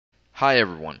Hi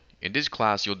everyone. In this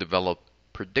class, you'll develop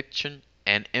prediction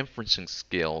and inferencing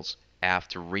skills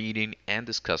after reading and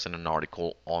discussing an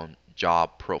article on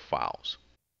job profiles.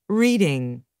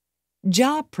 Reading.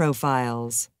 Job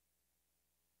profiles.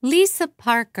 Lisa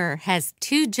Parker has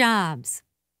two jobs.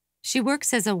 She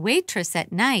works as a waitress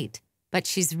at night, but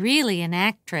she's really an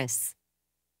actress.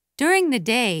 During the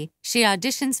day, she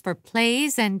auditions for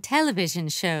plays and television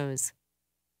shows.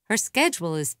 Her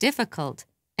schedule is difficult,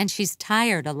 and she's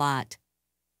tired a lot.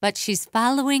 But she's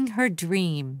following her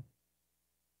dream.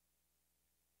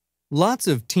 Lots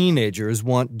of teenagers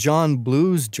want John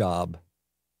Blue's job.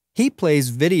 He plays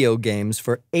video games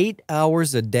for 8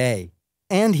 hours a day,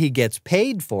 and he gets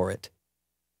paid for it.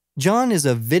 John is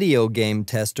a video game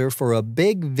tester for a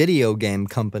big video game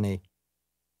company.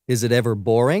 Is it ever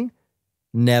boring?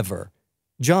 Never.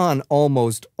 John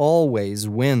almost always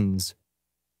wins.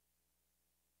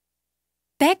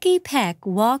 Becky Peck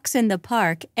walks in the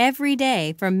park every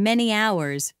day for many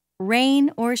hours, rain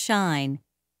or shine.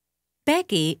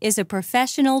 Becky is a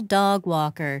professional dog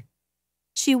walker.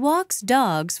 She walks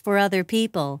dogs for other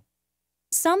people.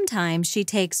 Sometimes she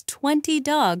takes 20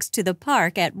 dogs to the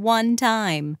park at one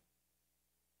time.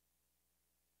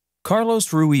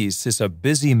 Carlos Ruiz is a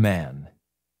busy man.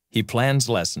 He plans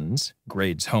lessons,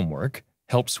 grades homework,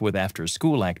 helps with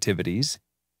after-school activities,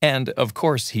 and, of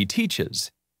course, he teaches.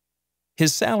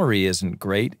 His salary isn't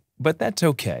great, but that's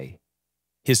okay.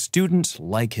 His students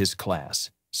like his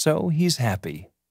class, so he's happy.